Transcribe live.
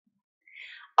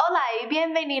Hola y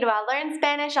bienvenido a Learn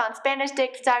Spanish on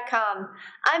SpanishDict.com.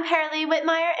 I'm Harley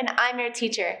Whitmire and I'm your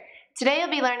teacher. Today you'll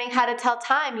be learning how to tell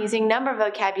time using number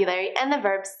vocabulary and the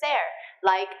verb ser,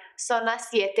 like son las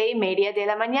 7:30 de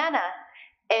la mañana,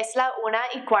 es la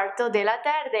 1:15 de la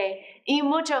tarde, y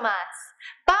mucho más.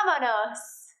 ¡Vámonos!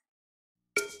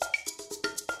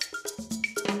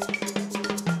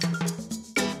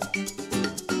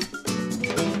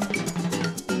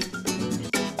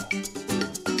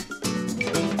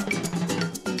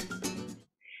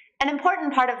 An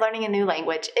important part of learning a new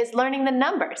language is learning the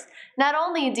numbers. Not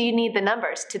only do you need the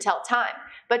numbers to tell time,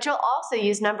 but you'll also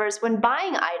use numbers when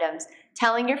buying items,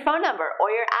 telling your phone number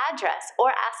or your address,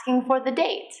 or asking for the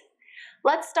date.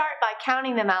 Let's start by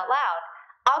counting them out loud.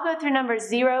 I'll go through numbers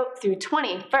 0 through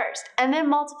 20 first, and then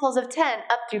multiples of 10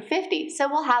 up through 50, so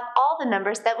we'll have all the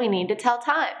numbers that we need to tell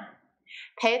time.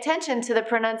 Pay attention to the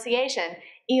pronunciation.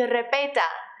 Y repeta.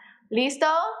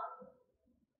 ¿Listo?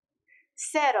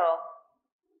 0.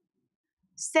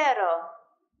 0,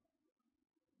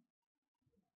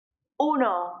 1,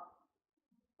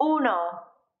 1,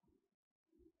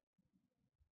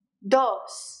 2,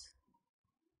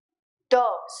 2,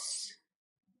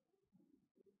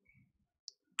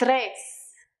 3,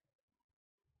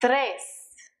 3,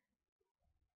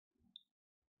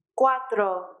 4,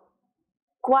 4,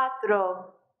 5,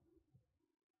 5,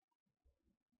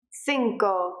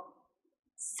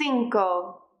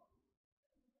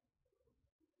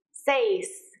 6,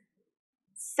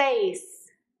 6,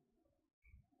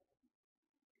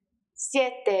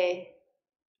 7,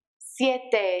 7,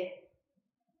 8, 8,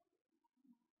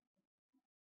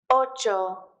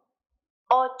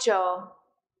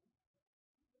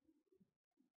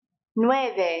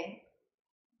 9,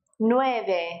 9,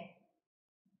 10,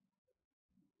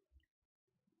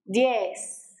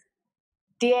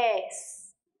 10,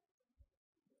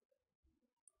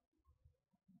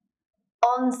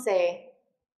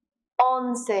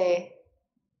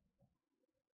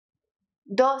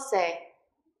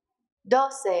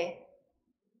 11,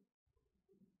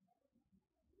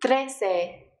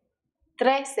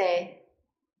 11,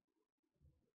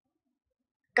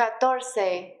 12, 12, 13, 13,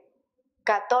 14,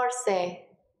 14,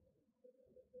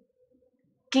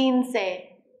 15,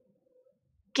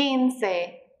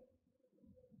 15.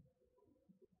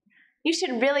 You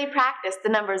should really practice the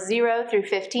numbers 0 through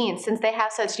 15 since they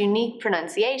have such unique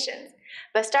pronunciations.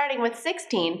 But starting with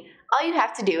 16, all you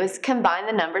have to do is combine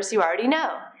the numbers you already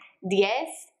know, 10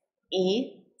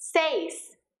 y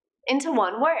 6, into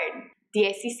one word,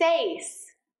 16,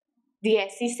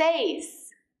 16.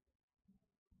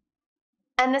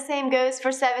 And the same goes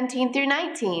for 17 through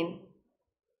 19,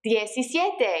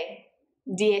 17,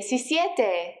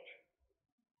 17,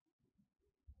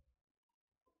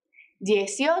 18,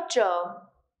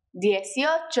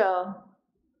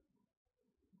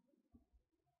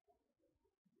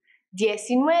 18,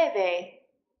 19,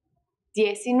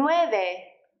 19.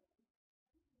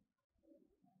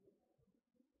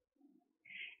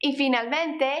 Y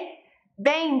finalmente,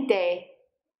 20,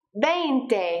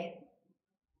 20.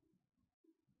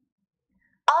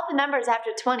 All the numbers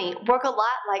after 20 work a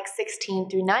lot like 16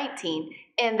 through 19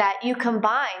 in that you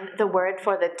combine the word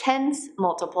for the tens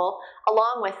multiple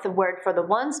along with the word for the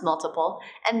ones multiple,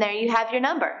 and there you have your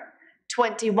number.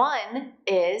 21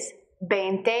 is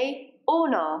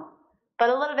 21, but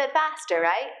a little bit faster,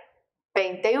 right?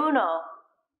 21,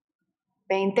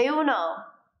 21,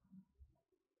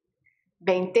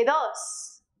 22,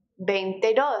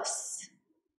 22,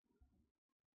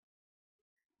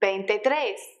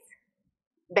 23,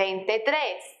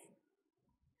 23.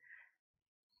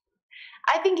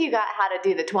 I think you got how to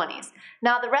do the 20s.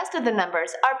 Now the rest of the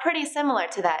numbers are pretty similar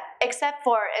to that, except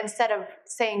for instead of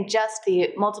saying just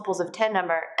the multiples of 10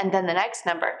 number and then the next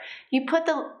number, you put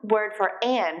the word for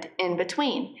and in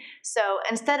between. So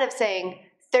instead of saying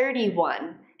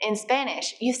 31 in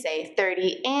Spanish, you say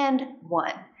 30 and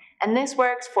 1. And this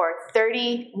works for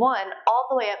 31 all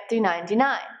the way up through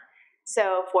 99.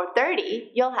 So for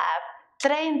 30, you'll have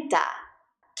 30.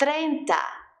 30,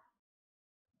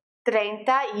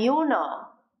 31,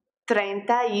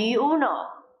 31.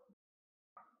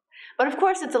 But of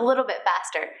course it's a little bit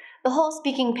faster. The whole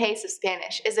speaking pace of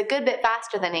Spanish is a good bit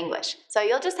faster than English, so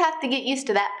you'll just have to get used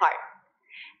to that part.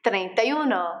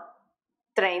 31,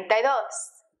 32,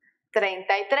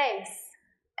 33,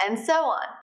 and so on.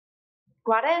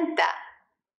 40,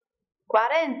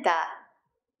 40,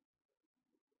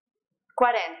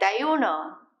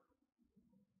 41,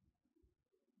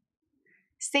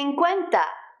 50,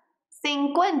 50, 53.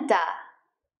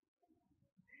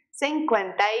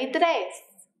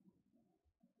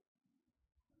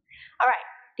 All right,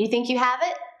 do you think you have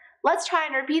it? Let's try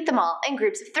and repeat them all in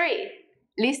groups of 3.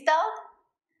 ¿Listo?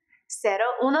 0,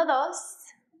 1, 2.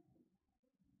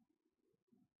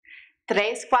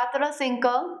 3, 4, 5.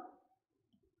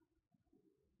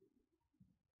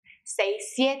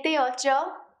 6, 7, 8.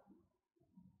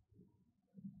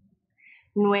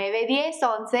 9, 10,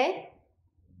 11.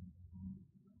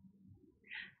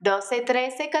 12,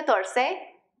 13, 14.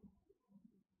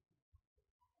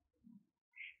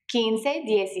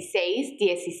 15, 16,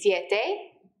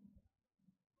 17.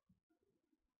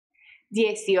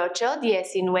 18,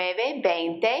 19,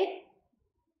 20.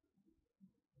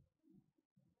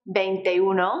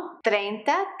 21,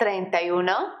 30, 31.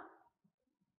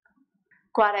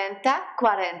 40,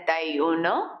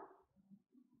 41.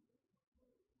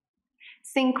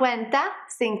 50,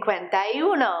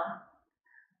 51.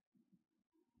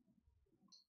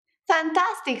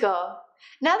 Fantastico!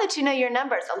 Now that you know your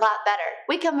numbers a lot better,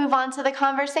 we can move on to the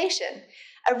conversation.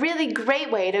 A really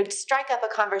great way to strike up a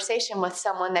conversation with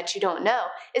someone that you don't know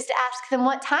is to ask them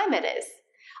what time it is.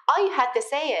 All you have to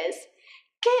say is,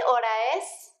 ¿Qué hora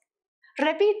es?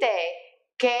 Repite,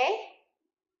 ¿qué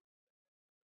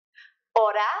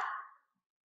hora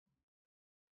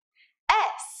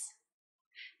es?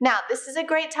 Now, this is a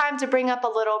great time to bring up a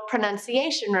little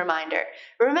pronunciation reminder.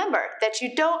 Remember that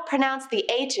you don't pronounce the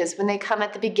H's when they come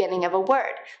at the beginning of a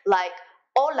word, like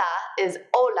hola is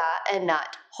hola and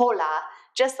not hola,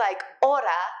 just like hora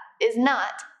is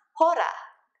not hora.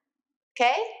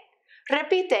 Okay?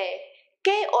 Repite,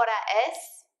 ¿qué hora es?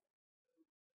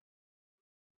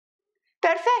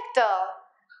 Perfecto!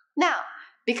 Now,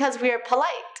 because we are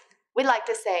polite, we like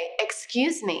to say,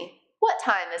 excuse me, what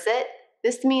time is it?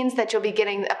 This means that you'll be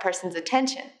getting a person's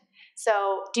attention.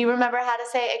 So, do you remember how to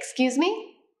say excuse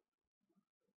me?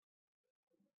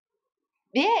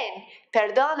 Bien,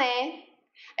 perdone.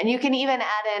 And you can even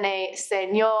add in a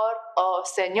señor or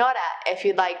señora if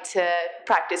you'd like to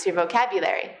practice your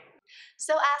vocabulary.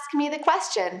 So ask me the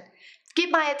question.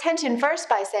 Get my attention first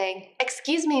by saying,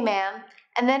 excuse me, ma'am,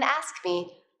 and then ask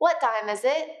me, what time is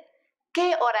it?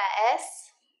 ¿Qué hora es?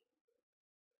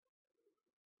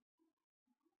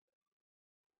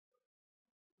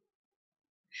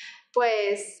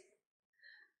 Pues,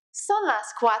 son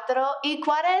las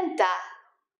 4:40.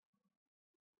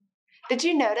 Did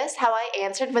you notice how I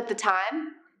answered with the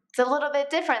time? It's a little bit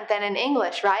different than in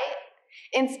English, right?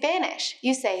 In Spanish,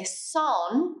 you say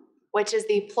son, which is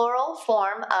the plural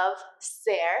form of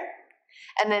ser,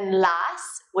 and then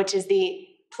las, which is the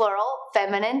plural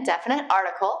feminine definite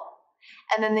article,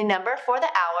 and then the number for the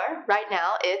hour. Right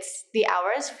now, the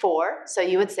hour is 4, so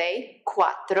you would say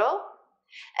cuatro,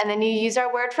 and then you use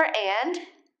our word for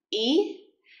y,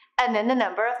 and then the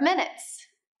number of minutes.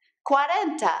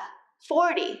 40,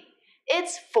 40.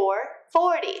 It's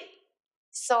 4:40.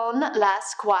 Son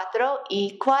las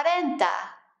 4:40.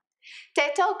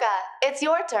 Te toca. It's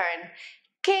your turn.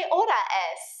 ¿Qué hora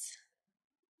es?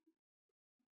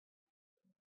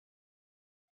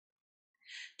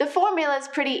 The formula is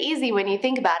pretty easy when you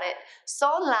think about it.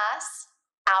 Son las,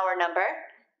 hour number,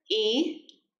 y,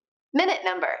 minute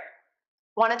number.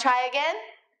 Want to try again?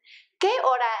 ¿Qué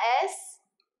hora es?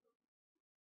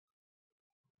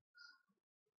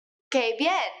 Que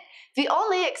bien. The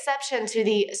only exception to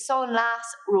the son las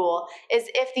rule is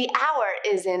if the hour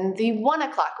is in the 1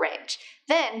 o'clock range.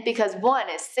 Then, because 1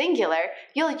 is singular,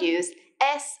 you'll use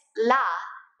es la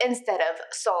instead of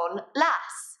son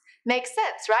las. Makes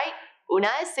sense, right? Una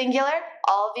is singular,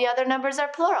 all the other numbers are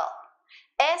plural.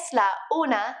 Es la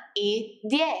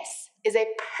 1:10 is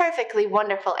a perfectly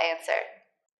wonderful answer.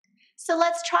 So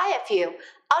let's try a few.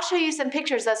 I'll show you some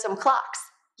pictures of some clocks.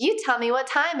 You tell me what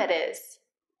time it is.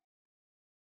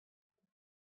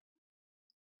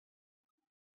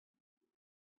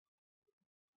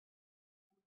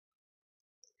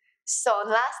 Son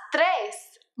las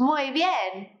 3. Muy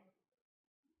bien.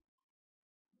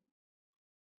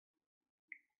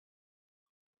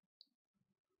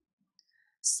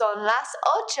 Son las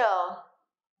 8.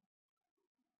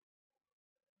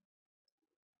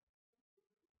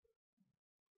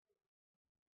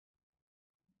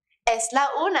 Es la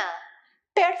 1.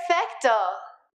 Perfecto.